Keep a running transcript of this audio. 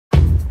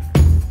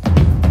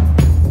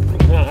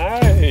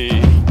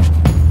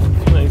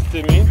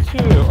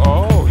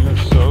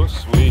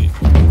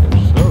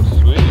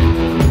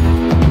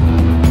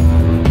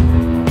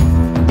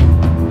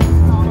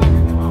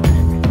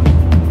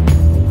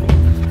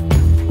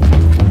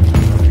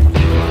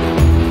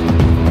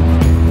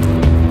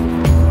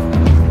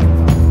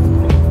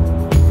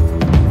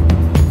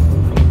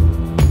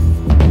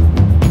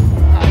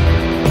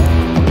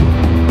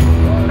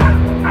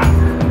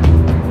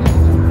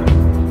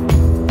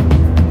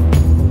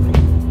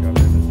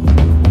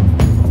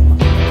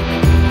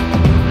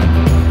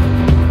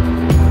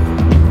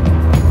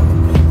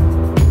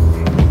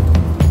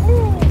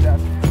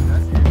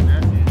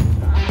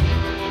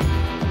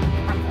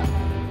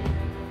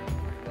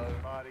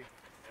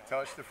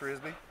touch the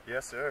Frisbee?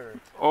 Yes, sir.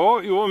 Oh,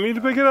 you want me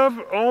to pick it up?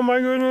 Oh my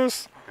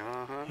goodness.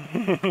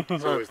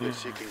 So is that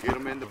she can get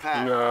them in the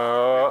pack.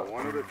 No. Now,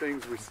 one of the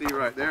things we see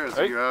right there is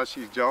how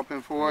she's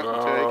jumping for it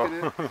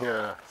and taking it.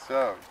 Yeah.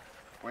 So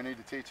we need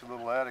to teach a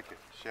little etiquette.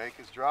 Shake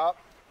is drop.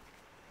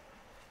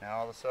 Now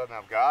all of a sudden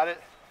I've got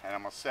it and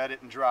I'm gonna set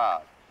it and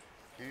drive.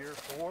 Gear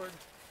forward,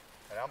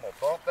 and I'm gonna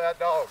bump that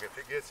dog if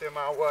it gets in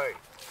my way.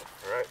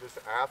 All right, this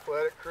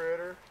athletic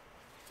critter,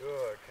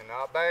 good,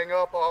 cannot bang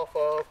up off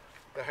of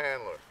the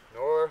handler,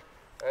 nor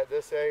at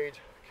this age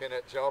can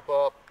it jump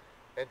up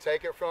and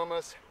take it from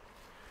us,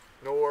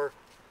 nor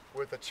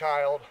with a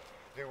child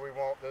do we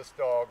want this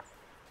dog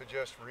to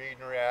just read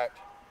and react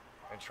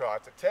and try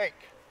to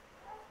take.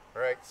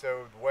 All right,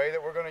 so the way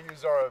that we're gonna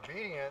use our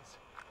obedience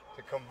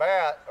to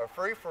combat a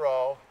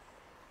free-for-all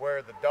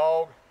where the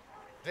dog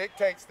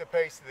dictates the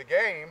pace of the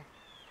game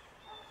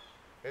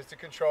is to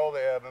control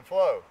the ebb and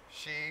flow.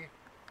 She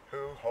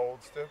who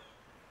holds the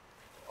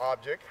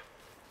object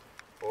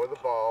or the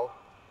ball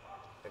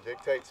and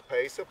dictates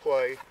pace of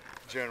play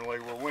generally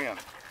will win.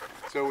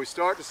 So we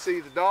start to see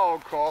the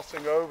dog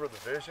crossing over the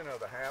vision of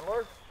the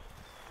handler.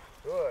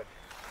 Good.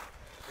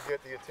 To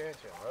get the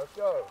attention. Let's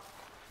go.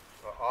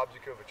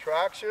 Object of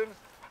attraction,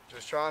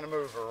 just trying to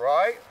move her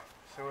right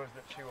so as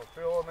that she will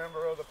feel a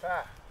member of the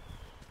pack.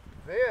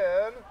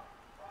 Then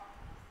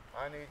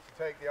I need to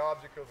take the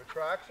object of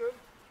attraction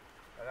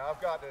and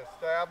I've got to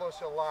establish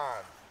a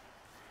line.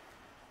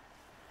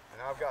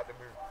 And I've got to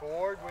move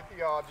forward with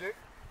the object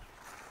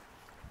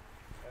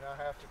and I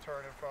have to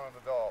turn in front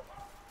of the dog.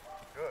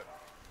 Good.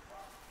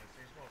 And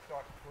she's going to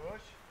start to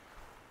push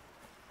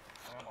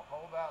and I'm going to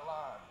hold that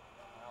line.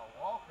 And I'll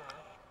walk her,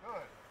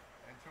 good,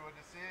 into a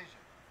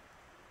decision.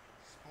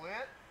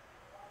 Split.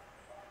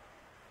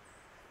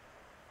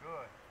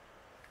 Good.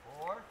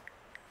 4.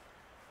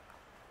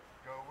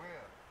 Go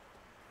with.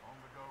 On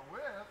the go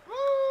with.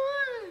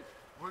 Woo-wee!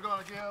 We're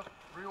going to give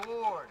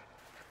reward.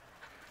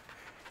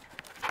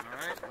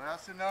 Alright,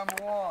 lesson number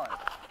 1.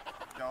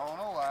 Don't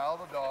allow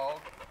the dog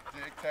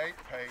to dictate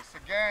the pace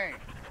of game.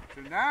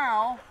 So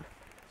now,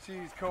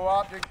 she's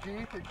co-opting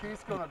Keith, and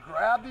Keith's going to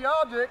grab the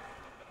object,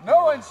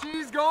 knowing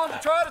she's going to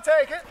try to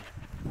take it.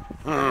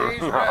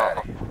 He's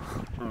ready.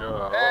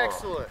 No.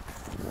 Excellent.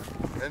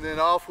 And then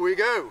off we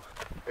go.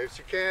 If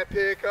she can't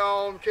pick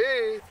on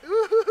Keith,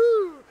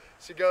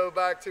 she go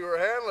back to her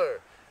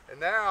handler. And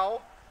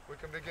now we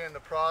can begin the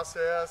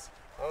process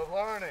of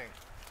learning.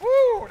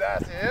 Woo,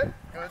 that's it.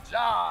 Good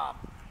job.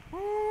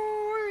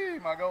 Woo-wee.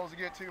 My goal is to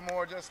get 2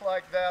 more just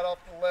like that off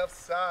the left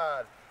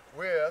side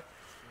with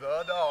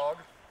the dog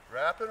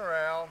wrapping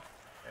around,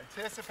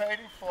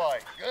 anticipating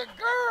flight. Good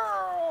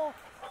girl.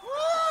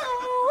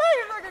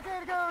 Woo-wee. Look at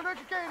Katie go, look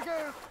at Katie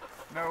go.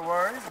 No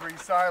worries,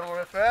 recital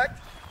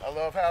effect. I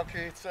love how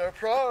Keith's so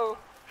pro.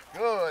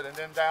 Good, and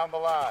then down the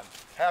line.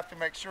 Have to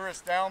make sure it's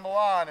down the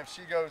line if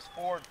she goes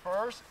forward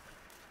first.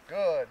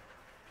 Good.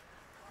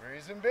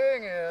 Reason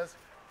being is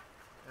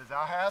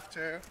I have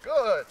to,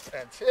 good,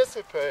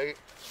 anticipate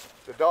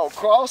the dog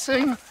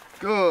crossing,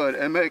 good,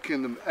 and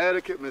making the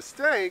etiquette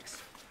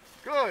mistakes,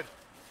 good,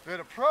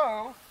 that a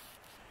pro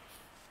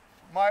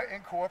might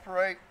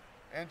incorporate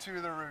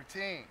into the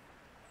routine.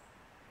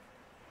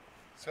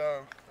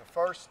 So the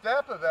first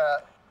step of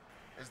that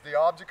is the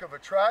object of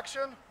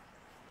attraction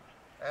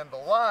and the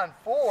line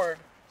forward.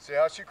 See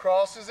how she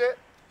crosses it?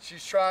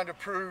 She's trying to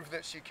prove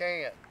that she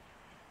can.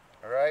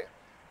 All right?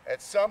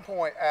 At some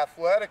point,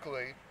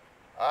 athletically,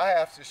 I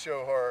have to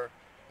show her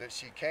that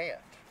she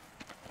can't.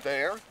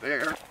 There,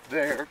 there,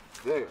 there,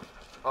 there.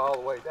 All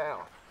the way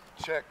down.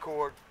 Check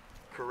cord,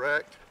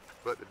 correct.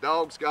 But the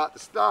dog's got to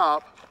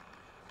stop.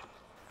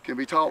 Can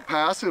be taught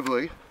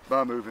passively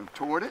by moving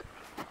toward it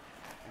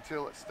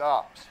until it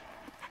stops.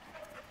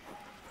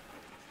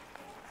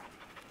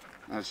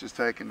 That's just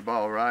taking the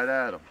ball right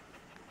at him.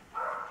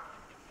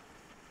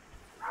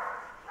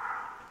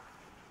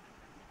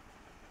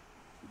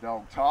 The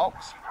dog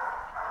talks.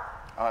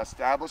 I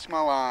establish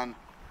my line.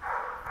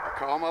 I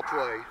call my play.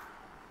 1,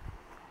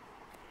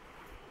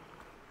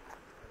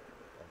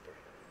 3.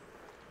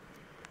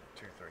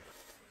 2, 3.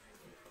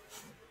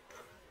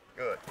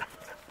 Good.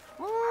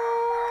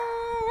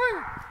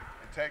 Woo-wee!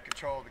 And take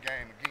control of the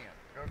game again.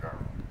 Good girl.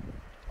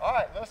 All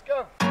right, let's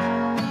go.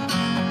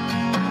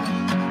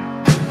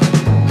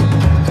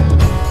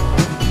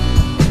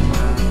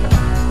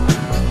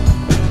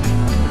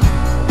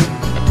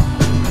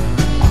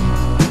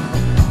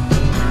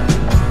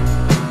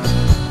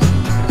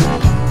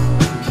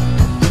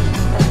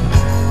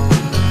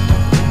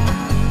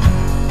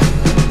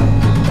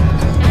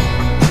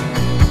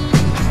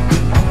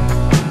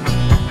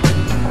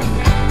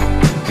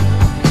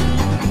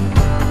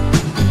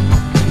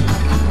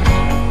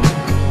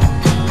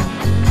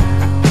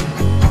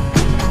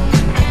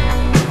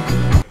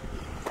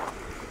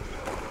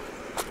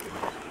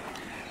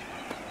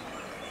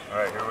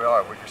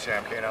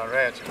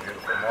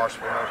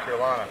 North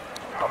Carolina.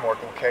 I'm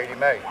working with Katie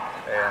May,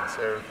 and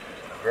so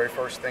the very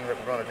first thing that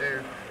we're going to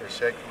do is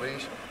shake the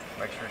leash,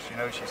 make sure she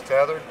knows she's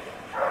tethered,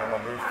 and I'm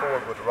going to move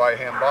forward with the right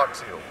hand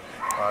box heel.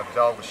 My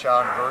dog was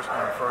shy and reversed when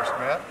we first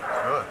met.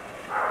 Good.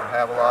 And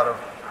have a lot of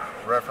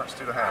reference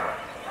to the handle.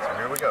 So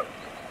here we go.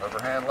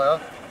 Overhand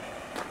left,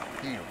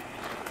 heel.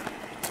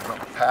 So we're going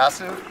to be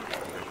passive,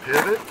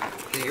 pivot,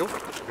 heel.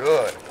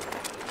 Good.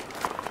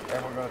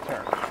 And we're going to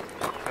turn.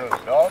 So the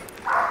dog.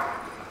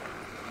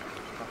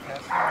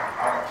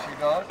 What she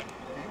does,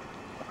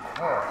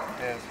 heel,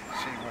 is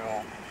she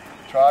will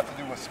try to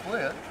do a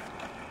split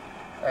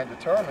and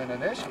determine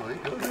initially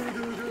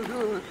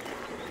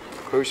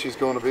who she's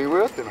going to be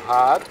with and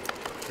hide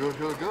good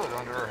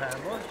under her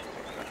handler,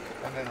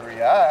 and then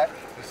react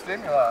to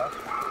stimuli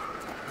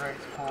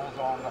creates pulls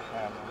on the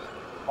handler's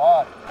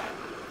body.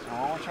 So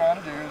what we're trying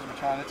to do is we're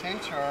trying to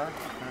teach her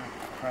through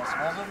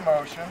principles of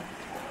motion,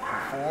 to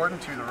forward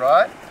and to the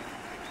right.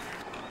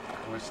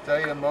 We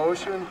stay in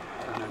motion,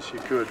 and then she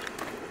could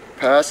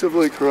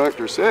passively correct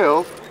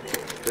herself.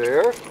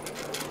 There.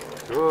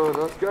 Good,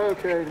 let's go,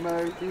 Katie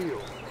Mae.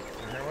 Heel.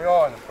 So here we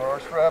are in the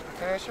first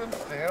repetition,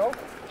 still.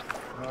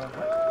 Good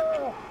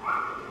girl.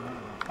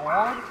 Moving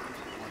forward.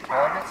 With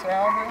target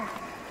sounding.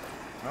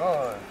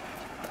 Good.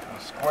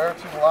 And square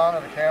to the line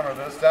of the camera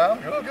this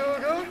time. Good.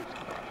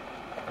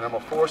 And I'm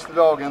going to force the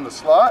dog in the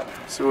slot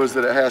so as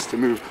that it has to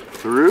move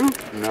through.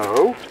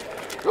 No.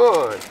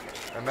 Good.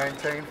 And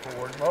maintain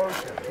forward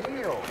motion.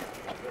 Heel.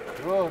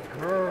 Good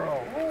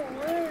girl.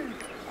 Woo-wee.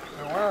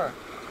 So we're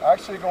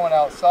actually going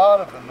outside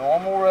of the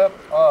normal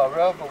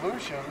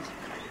revolutions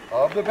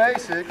of the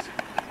basics.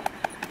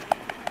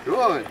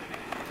 Good.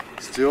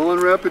 Still in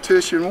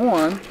repetition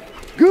 1.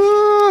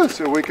 Good.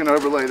 So we can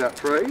overlay that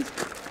phrase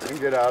and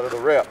get out of the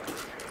rep.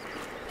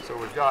 So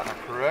we've gotten a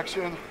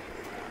correction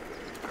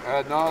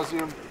ad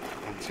nauseum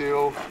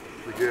until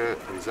we get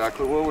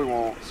exactly what we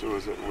want so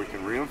as that we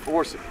can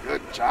reinforce it.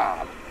 Good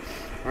job.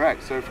 All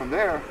right, so from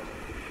there,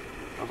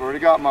 I've already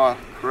got my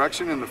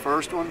correction in the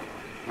first one.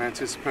 My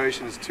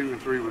anticipation is 2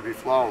 and 3 would be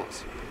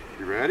flawless.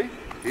 You ready?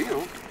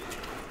 Heel.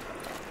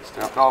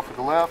 Stepped off with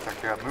the left, I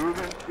kept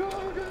moving.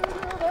 Good.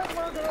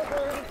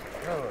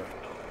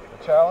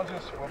 The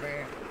challenges will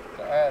be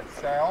to add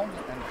sound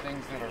and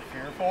things that are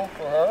fearful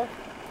for her.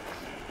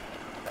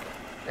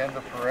 In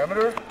the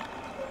perimeter,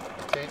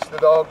 teach the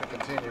dog to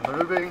continue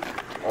moving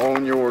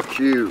on your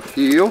cue.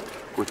 Heel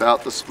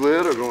without the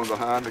split or going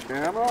behind the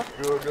camera.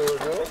 Good.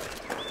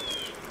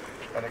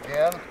 And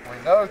again, we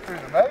know through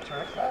the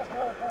matrix,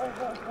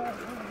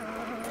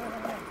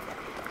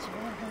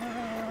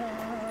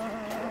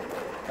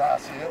 I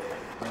see it.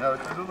 We know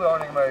through the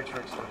learning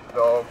matrix that the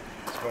dog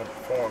is going to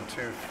perform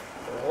 2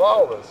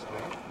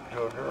 flawlessly.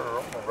 Good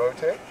girl. We'll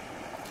rotate.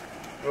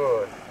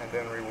 Good. And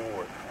then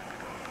reward.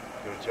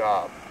 Good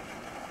job.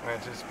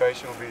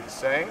 Anticipation will be the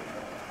same.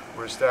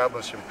 We're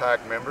establishing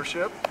pack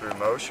membership through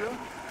motion.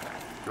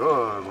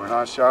 Good. We're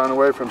not shying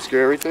away from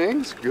scary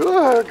things.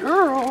 Good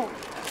girl.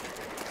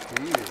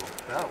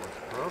 That was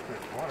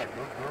perfect. What a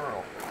good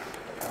girl.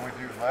 And we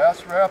do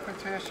last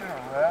repetition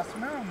or last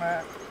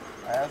movement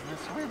as the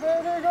sweet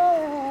baby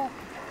girl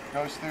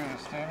goes through the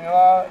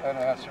stimuli and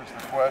answers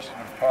the question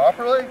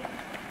properly,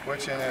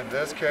 which in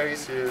this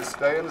case is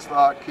stay in the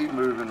slot, keep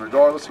moving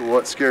regardless of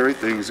what scary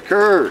things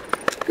occur.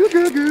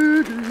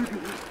 Good.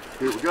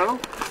 Here we go.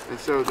 And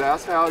so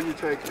that's how you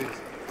take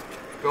these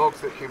dogs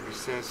that can be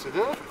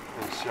sensitive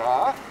and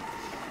shy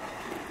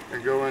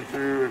and going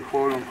through and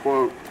quote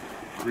unquote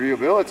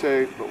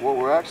rehabilitate, but what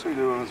we're actually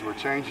doing is we're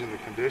changing the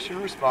condition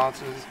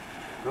responses,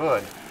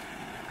 good,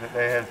 that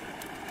they had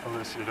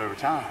elicited over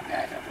time.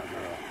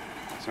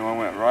 So I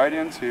went right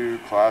into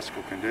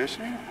classical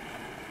conditioning,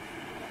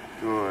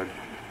 good,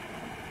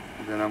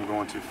 and then I'm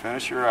going to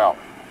finish her out.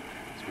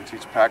 So we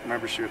teach pack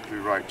membership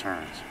through right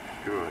turns,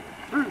 good.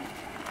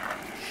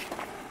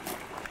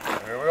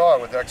 Here we are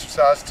with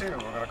exercise 2. We're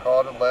going to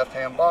call it a left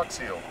hand box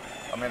heel.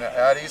 I'm in an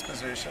at ease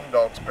position,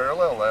 dog's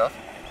parallel left,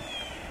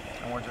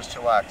 and we're just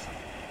chillaxing.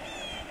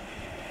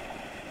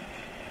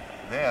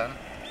 Then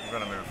we're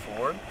going to move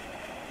forward,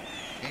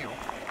 heel,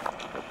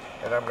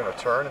 and I'm going to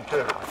turn and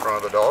pivot in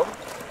front of the dog.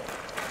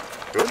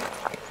 Good.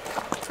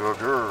 Good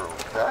girl.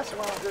 That's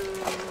my girl.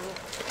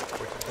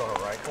 Which is going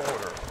to rank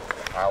order.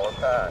 Power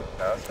pack.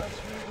 That's what you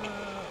do.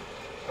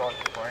 Start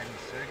to frame the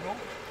signal.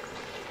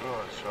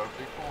 Good.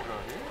 Sharply pulled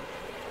out here.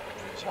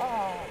 Good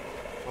job.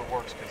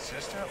 Footwork's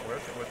consistent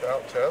with or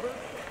without tether.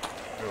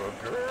 Good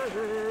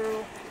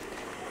girl.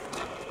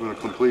 I'm going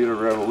to complete a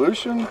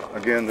revolution.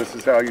 Again, this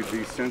is how you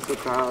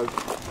desensitize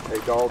a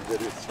dog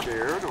that is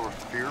scared or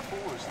fearful,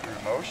 is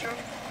through motion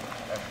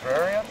and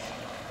variance.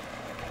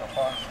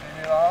 Upon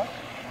stimuli,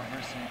 we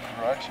receive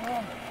correction,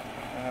 and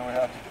then we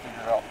have to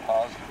figure out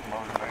positive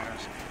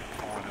motivators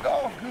for the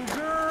dog. Good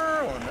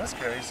girl, in this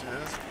case,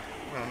 is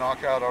we're going to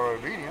knock out our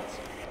obedience.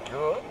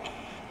 Good.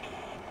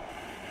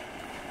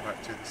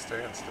 Right to the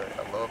stand stay.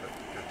 I love it.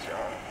 Good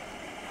job.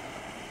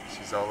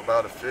 She's all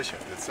about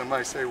efficient. Did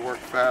somebody say work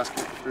fast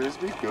with the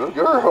Frisbee? Good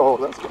girl.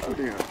 Let's go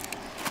then.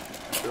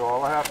 So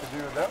all I have to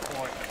do at that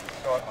point is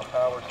start my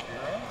power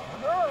steering.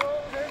 Good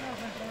girl.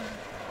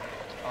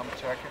 I'm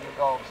checking the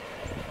dog's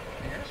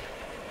ears.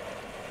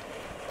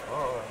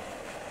 Good.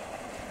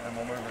 And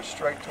we'll move her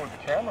straight toward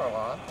the camera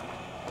line.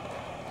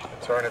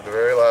 Turn at the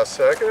very last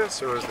second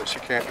so as that she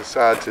can't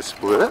decide to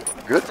split.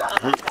 Good.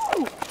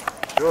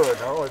 Good.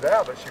 Not only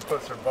that, but she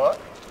puts her butt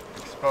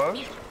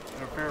exposed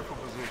in a fearful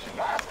position.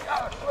 Nice.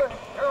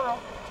 Girl.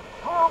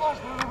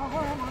 Almost done.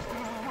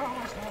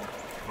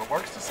 But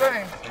works the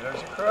same. See,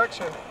 there's your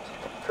correction.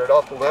 Straight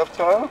off the left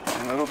toe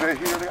and a little bit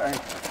here to the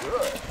ankle.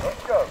 Good.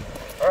 Let's go.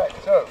 All right,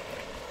 so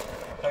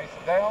face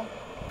it down.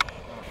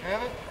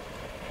 Pivot.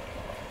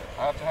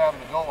 I have to have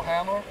an adult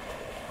handler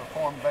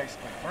perform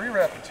basically 3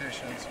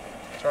 repetitions,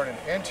 turning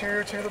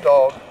interior to the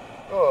dog.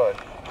 Good.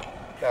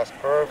 That's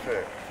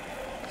perfect.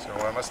 So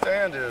where my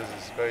stand is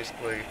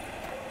basically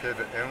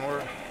pivot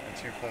inward and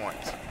 2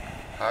 points.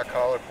 High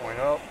collar, point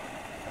up.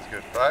 That's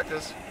good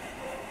practice.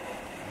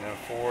 And then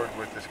forward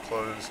with this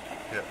closed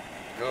hip.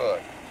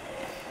 Good.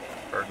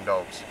 Herding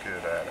dogs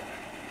good at it.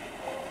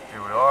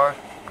 Here we are.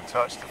 We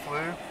touch the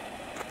flue.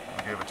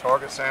 We give a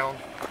target sound.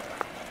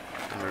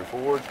 And move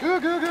forward.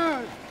 Good, good,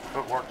 good.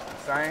 Footwork's the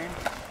same,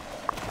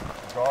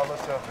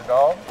 regardless of the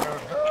dog.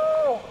 Good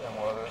girl. And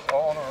whether it's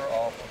on or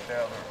off the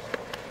tether.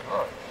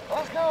 Good.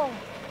 Let's go.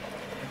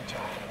 Good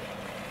job.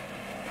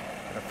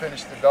 Gonna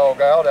finish the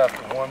dog out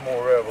after 1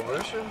 more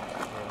revolution.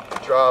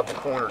 We'll drive the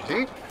corner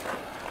deep.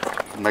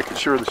 Making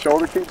sure the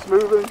shoulder keeps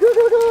moving. Good,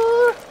 good,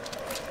 good.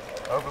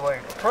 Overlay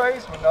the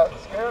praise when nothing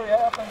scary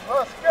happens.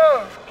 Let's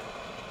go.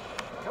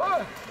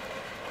 Good.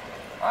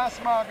 Nice,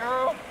 my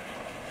girl.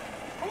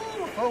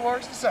 Ooh,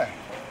 footwork's the same.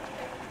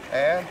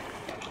 And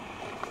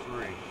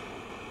 3.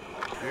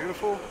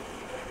 Beautiful.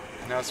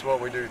 And that's what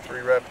we do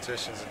 3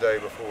 repetitions a day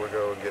before we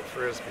go and get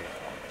Frisbee.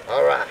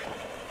 All right,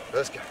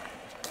 let's go.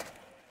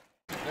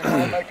 They're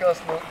gonna make us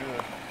look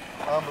good.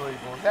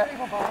 Unbelievable. Is that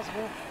even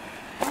possible?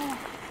 Oh,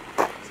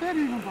 is that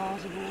even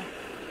possible?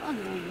 I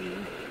know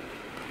you.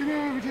 Can I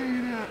ever tell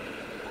you that?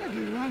 I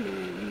do, I know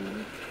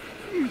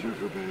you. You're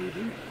a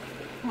baby.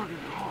 Working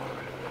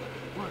hard.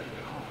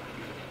 Working hard.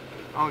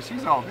 Oh,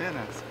 she's all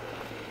business.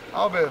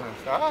 All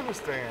business. I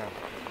understand.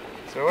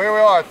 So here we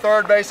are,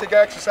 3rd basic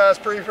exercise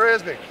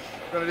pre-Frisbee.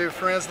 We're going to do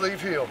friends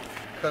leave heel.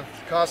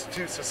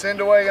 Constitutes a send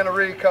away and a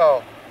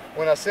recall.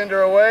 When I send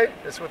her away,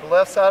 it's with the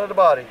left side of the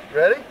body.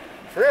 Ready?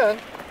 Friend.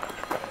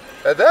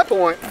 At that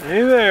point.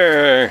 Hey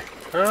there.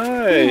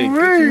 Hi.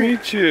 Good to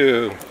meet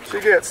you. She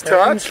gets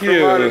touched from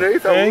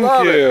underneath. I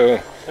love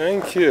it.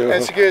 Thank you.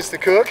 And she gets the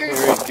cookies.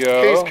 There we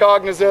go. Keeps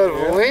cognizant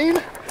of lean,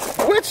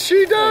 which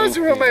she does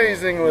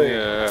amazingly.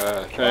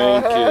 Yeah,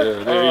 thank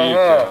you. There you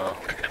go.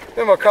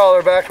 Then we'll call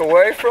her back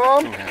away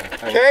from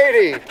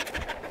Katie.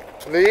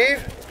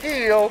 Leave,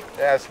 heel.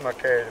 That's my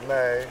Katie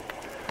May.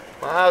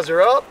 My eyes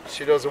are up.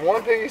 She does a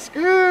 1-piece.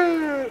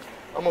 Good.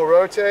 I'm going to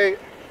rotate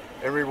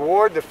and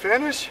reward the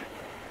finish.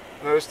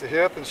 Notice the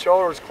hip and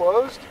shoulder is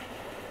closed.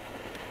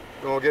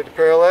 Then we'll get the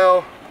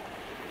parallel.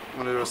 I'm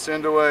going to do a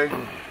send away.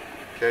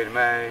 Katie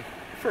May.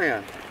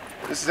 Friend.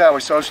 This is how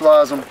we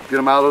socialize them. Get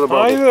them out of the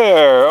bubble. Hi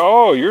there.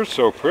 Oh, you're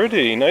so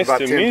pretty. Nice About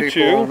to 10 meet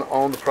people you.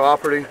 on the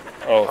property.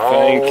 Oh,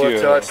 thank you.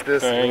 Touch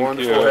this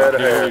wonderful head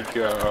of hair. Here we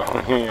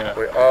go. Yeah.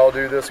 We all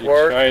do this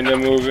work. Trying to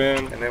move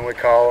in. And then we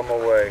call them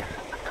away.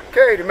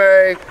 Katie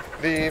May,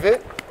 leave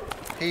it,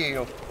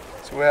 heel.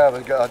 So we have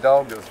a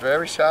dog that's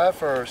very shy at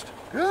first.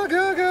 Good,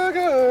 good, good,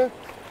 good.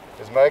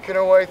 Is making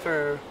her way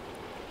through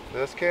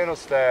this kennel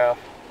staff,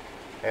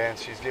 and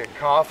she's getting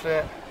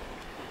confident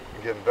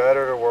and getting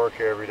better to work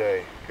every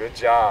day. Good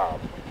job.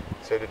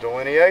 So the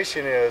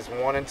delineation is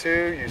 1 and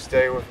 2, you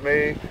stay with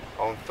me.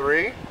 On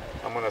 3,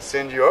 I'm going to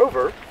send you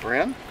over,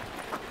 friend.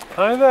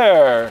 Hi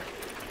there.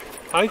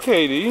 Hi,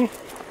 Katie.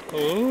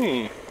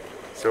 Hey.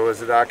 So is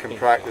that I can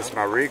practice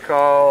my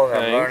recall,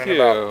 and I'm learning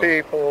about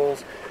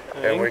peoples,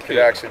 and we could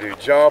actually do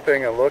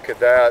jumping, and look at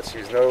that,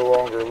 she's no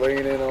longer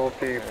leaning on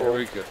people. There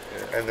we go.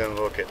 Yeah. And then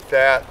look at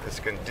that, this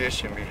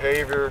conditioned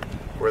behavior,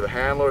 where the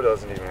handler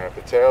doesn't even have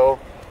to tell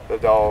the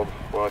dog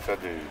what to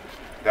do.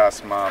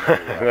 That's my move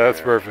right That's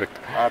there. perfect.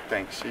 I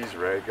think she's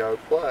ready to go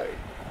play.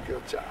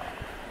 Good job.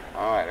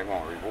 All right, I'm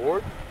going to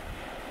reward.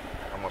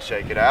 I'm going to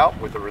shake it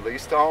out with the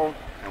release tone,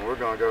 and we're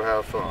going to go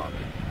have fun.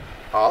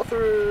 All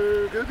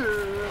through, good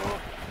girl.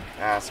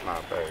 That's my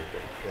baby.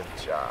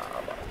 Good job.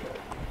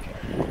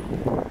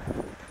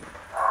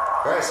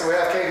 All right, so we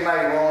have Katie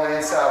May. We're on the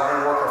inside.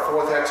 We're going to work our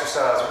 4th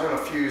exercise. We're going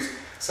to fuse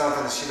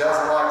something that she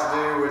doesn't like to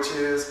do, which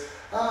is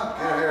get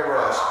a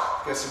hairbrush,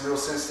 get some real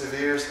sensitive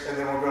ears, and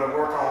then we're going to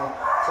work on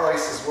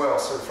place as well.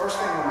 So the first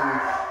thing we'll do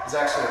is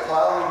actually apply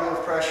a little bit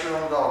of pressure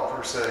on the dog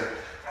per se.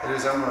 That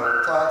is, I'm going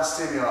to apply the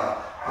stimuli.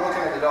 I'm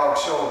looking at the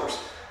dog's shoulders.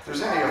 If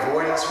there's any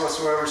avoidance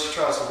whatsoever, she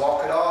tries to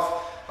walk it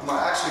off, I'm going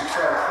to actually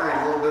try to create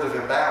a little bit of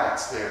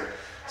imbalance there.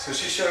 So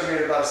she showed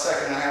me about 1.5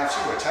 seconds.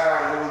 She was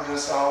tired of doing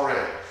this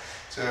already.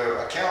 So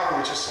I count her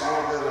with just a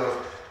little bit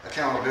of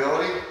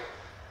accountability.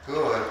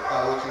 Good.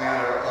 By looking at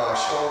her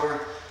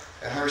shoulder.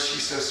 And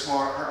she's so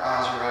smart, her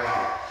eyes are right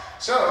here.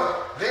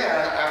 So then,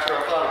 after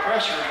I apply the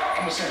pressure,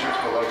 I'm going to send her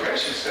to a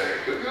location study.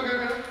 Good, good,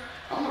 good, good.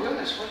 Oh my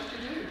goodness, what did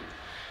you do?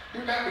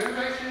 You're back through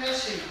that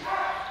season.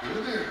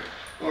 Good, good.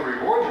 I'm going to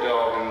reward the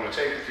dog, and I'm going to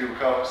take her through a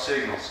couple of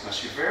signals. Now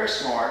she's very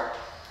smart,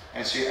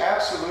 and she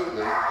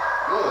absolutely,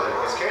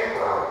 good, is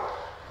capable.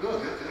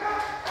 Good, good, good.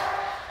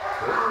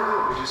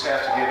 Good. We just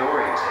have to get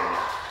orientated.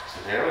 So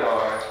there we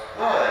are.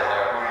 Good.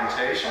 Our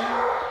orientation.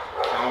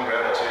 On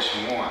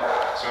repetition 1.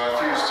 So I've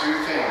used 2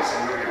 things.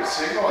 I'm going to give a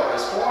signal at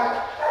this point.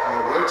 I'm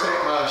going to rotate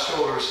my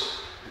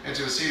shoulders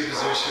into a seated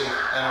position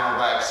and on the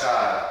back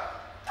side.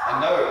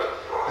 I note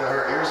that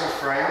her ears are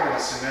framed in a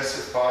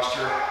submissive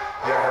posture,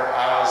 yet her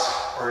eyes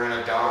are in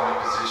a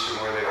dominant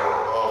position where they go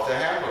above the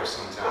handler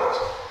sometimes.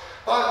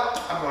 But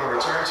I'm going to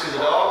return to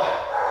the dog.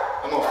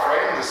 I'm going to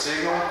frame the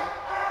signal,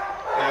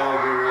 and I'm going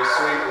to be real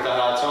sweet with a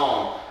high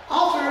tone.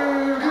 All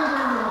through, and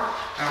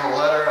I'm going to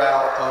let her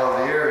out of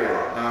the area.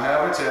 Now I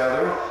have her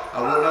tethered. I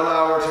wouldn't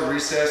allow her to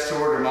recess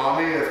toward her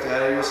mommy if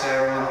daddy was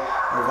handling,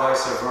 or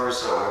vice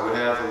versa. We would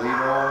have the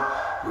lead on.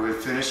 We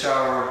would finish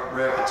our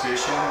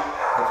repetition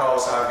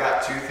because I've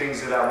got 2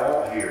 things that I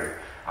want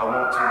here. I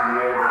want to be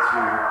able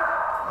to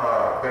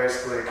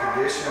basically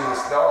condition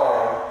this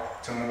dog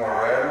to more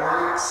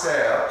readily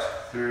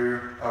accept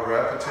through a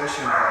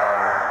repetition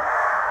pattern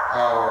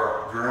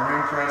our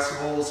grooming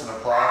principles and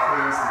apply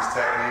these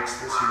techniques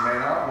that she may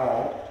not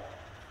want.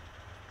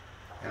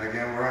 And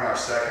again, we're in our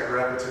 2nd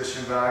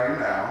repetition value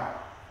now.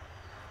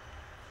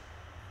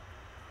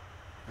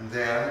 And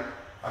then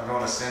I'm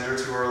going to send her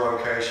to her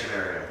location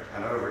area.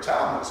 And over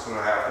time, what's going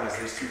to happen is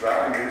these 2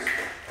 values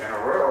in a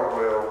row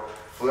will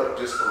flip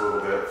just a little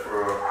bit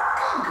for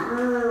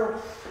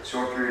a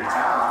short period of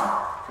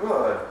time.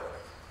 Good.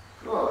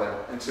 Good.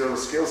 Until the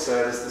skill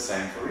set is the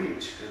same for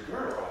each. Good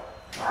girl.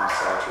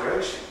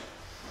 Saturation.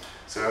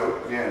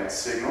 So again, it's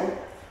signal,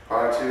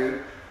 prior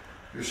to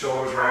your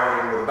shoulders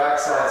rounding with a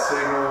backside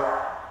signal.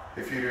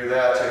 If you do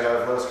that, you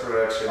have less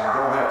correction. You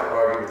don't have to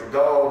argue with the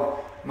dog.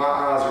 My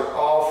eyes are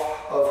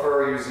off of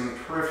her using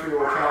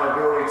peripheral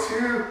accountability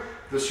to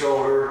the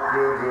shoulder.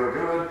 Good, good,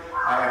 good.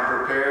 I am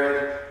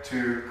prepared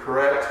to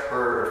correct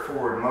her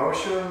forward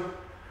motion.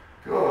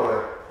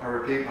 Good. I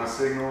repeat my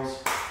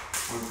signals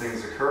when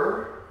things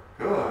occur.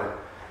 Good.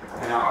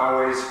 And I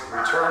always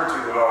return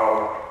to the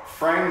dog,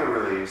 frame the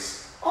release,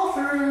 all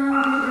through,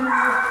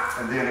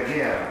 and then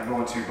again, I'm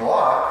going to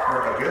block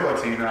her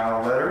ability. Now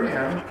I'll let her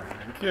in.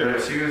 But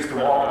if she was to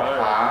walk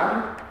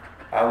behind,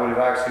 I would have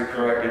actually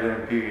corrected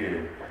and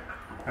impeded.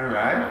 All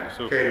right.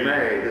 Katie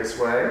May, this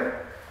way.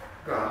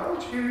 Gonna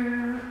hold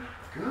you.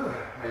 Good.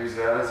 I use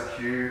that as a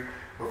cue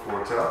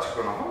before touch.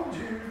 Gonna hold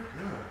you.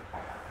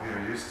 Good.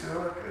 You're used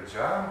to it. Good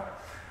job.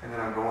 And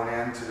then I'm going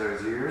into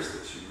those ears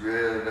that she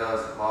really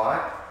doesn't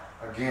like.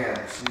 Again,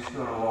 she's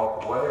going to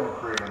walk away and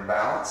create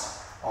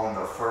imbalance on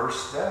the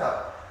first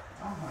step.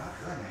 Oh my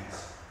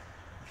goodness.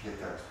 Get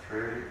those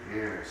pretty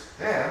ears.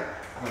 Then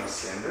I'm going to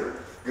send her.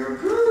 Good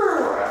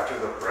girl. After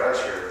the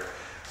pressure,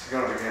 she's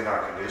going to begin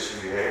our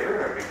conditioned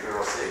behavior. A big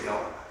girl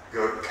signal.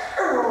 Good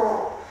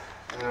girl.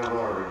 And then I'm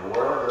going to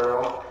reward our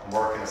girl. I'm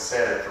working a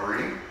set of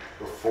 3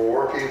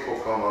 before people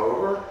come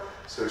over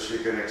so she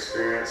can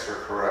experience her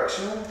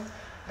correction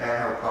and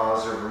her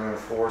positive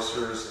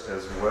reinforcers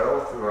as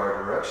well through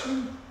our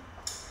direction.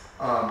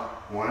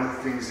 One of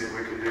the things that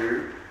we could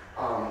do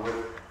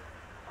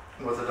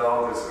with a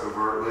dog that's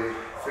overtly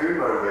food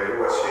motivated,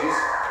 what she's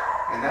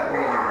in that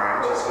medium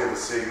range, is give a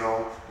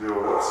signal, do a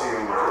whoopsie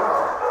on the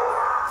drop,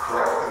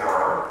 correct the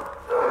dog,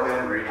 and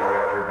then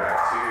redirect her back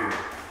to you.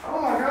 Oh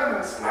my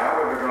goodness, now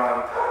we've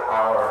begun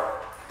our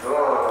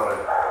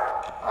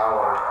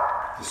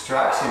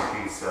distraction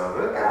piece of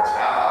it. Good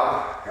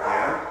job.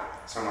 Again,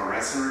 so I'm going to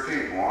rinse and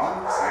repeat.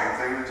 1, same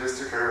thing that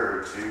just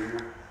occurred. 2,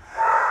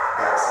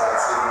 backside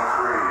signal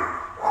 3.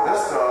 What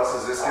this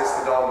does is this gets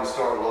the dog to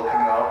start looking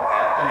up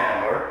at the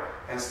handler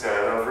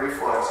instead of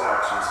reflex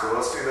action. So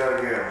let's do that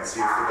again and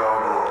see if the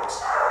dog looks.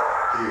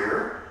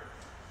 Here,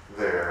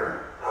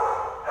 there,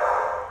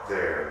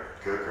 there.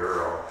 Good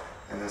girl.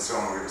 And then so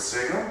I'm going to give a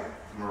signal.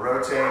 I'm going to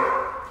rotate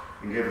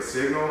and give a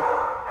signal.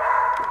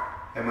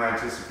 And my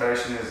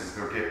anticipation is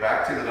to get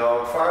back to the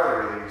dog,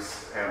 fire the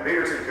release, and beat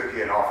her to the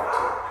cookie and offer it to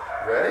her.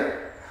 Ready?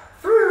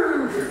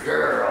 Good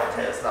girl.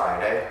 Test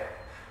night, eh?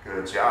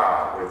 Good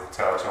job with the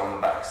touch on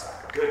the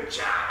backside. Good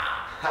job.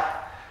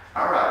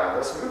 All right,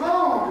 let's move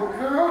on. Good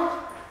girl.